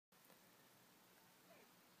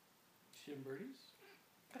See them birdies?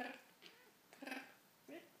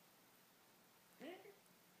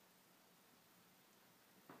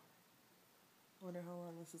 Wonder how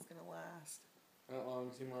long this is gonna last. Not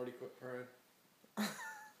long, Zima already quit purring.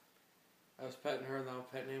 I was petting her and now I'm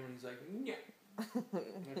petting him and he's like, yeah.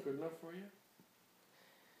 Not good enough for you?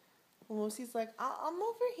 Lucy's like, I'm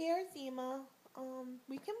over here, Zima.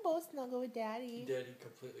 We can both snuggle with Daddy. He did. He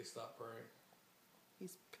completely stopped purring.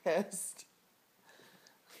 He's pissed.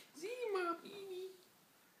 Zima, baby.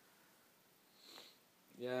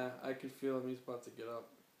 Yeah, I could feel him. He's about to get up.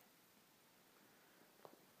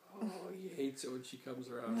 Oh, he hates it when she comes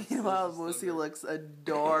around. Meanwhile, Lucy looks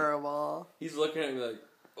adorable. He's looking at me like,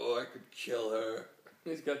 oh, I could kill her.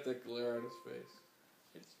 He's got that glare on his face.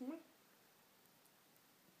 It's me.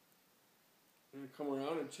 You gonna come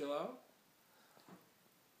around and chill out?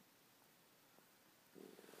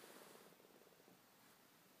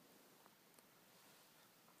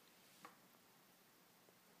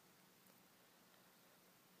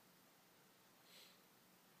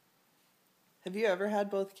 Have you ever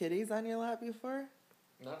had both kitties on your lap before?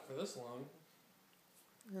 Not for this long.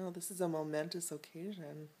 No, this is a momentous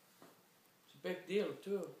occasion. It's a big deal,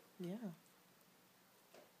 too. Yeah.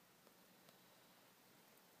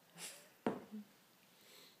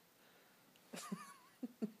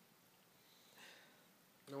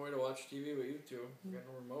 Nowhere to watch TV but you two. You got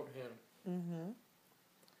no remote hand. Mm-hmm.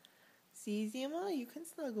 See, Zima, you can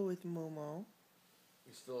snuggle with Momo.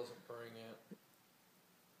 He still isn't purring yet.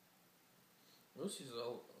 Lucy's,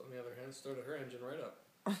 on the other hand, started her engine right up.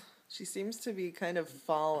 She seems to be kind of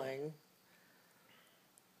falling.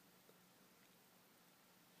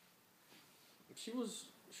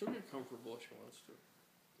 She'll get comfortable if she wants to.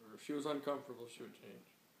 Or if she was uncomfortable, she would change.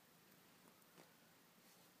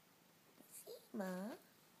 Zima.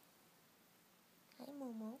 Hi,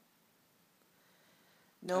 Momo.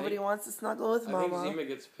 Nobody wants to snuggle with Momo. I think Zima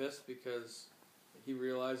gets pissed because he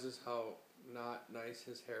realizes how not nice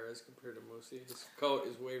his hair is compared to Moosey. His coat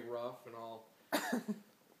is way rough and all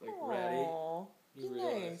like ratty. He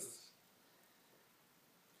realizes. Nice.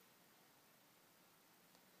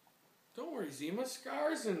 Don't worry, Zima.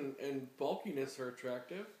 Scars and bulkiness are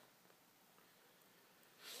attractive.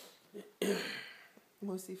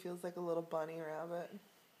 Moosey feels like a little bunny rabbit.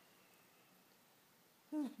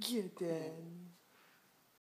 Get in.